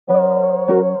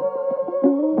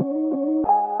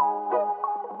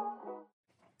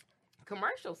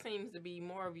Commercial seems to be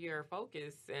more of your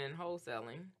focus in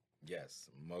wholesaling. Yes,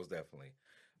 most definitely.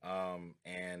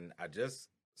 And I just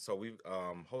so we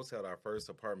wholesaled our first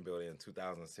apartment building in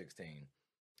 2016,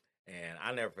 and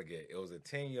I never forget. It was a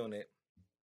 10 unit,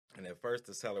 and at first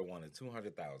the seller wanted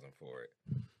 200,000 for it.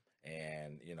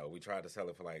 And we tried to sell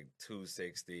it for like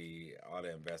 260. All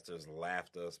the investors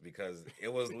laughed us because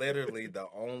it was literally the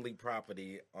only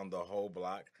property on the whole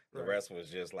block. The Right. rest was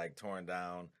just like torn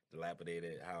down,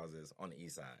 dilapidated houses on the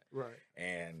east side. Right.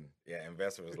 And yeah,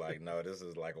 investor was like, no, this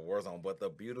is like a war zone. But the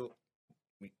beautiful,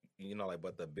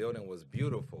 but the building was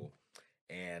beautiful,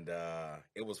 and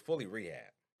it was fully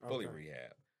rehab, fully Okay.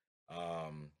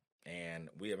 rehab. And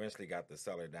we eventually got the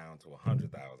seller down to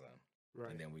 100,000,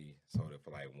 Right. and then we sold it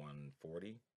for like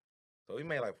 140. So we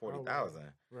made like Oh, wow.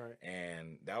 40,000, Right.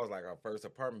 and that was like our first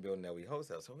apartment building that we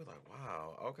hosted. So we were like,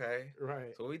 wow, okay.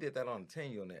 Right. So we did that on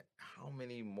 10 unit. How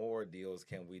many more deals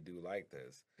can we do like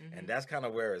this? Mhm. And that's kind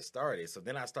of where it started. So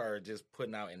then I started just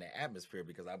putting out in the atmosphere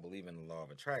because I believe in the law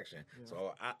of attraction.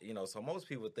 Yeah. So most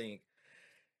people think,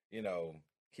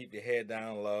 keep your head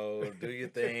down low, do your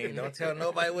thing, don't tell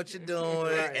nobody what you're doing,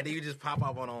 Right. and then you just pop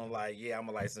up on them like, yeah, I'm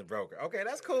a licensed broker. Okay,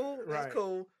 that's cool. That's Right.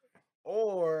 cool.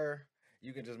 Or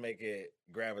you can just make it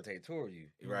gravitate toward you,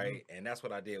 right? And that's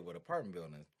what I did with apartment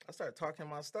buildings. I started talking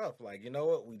my stuff like, you know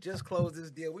what? We just closed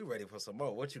this deal. We ready for some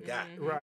more. What you got? Mhm. Right.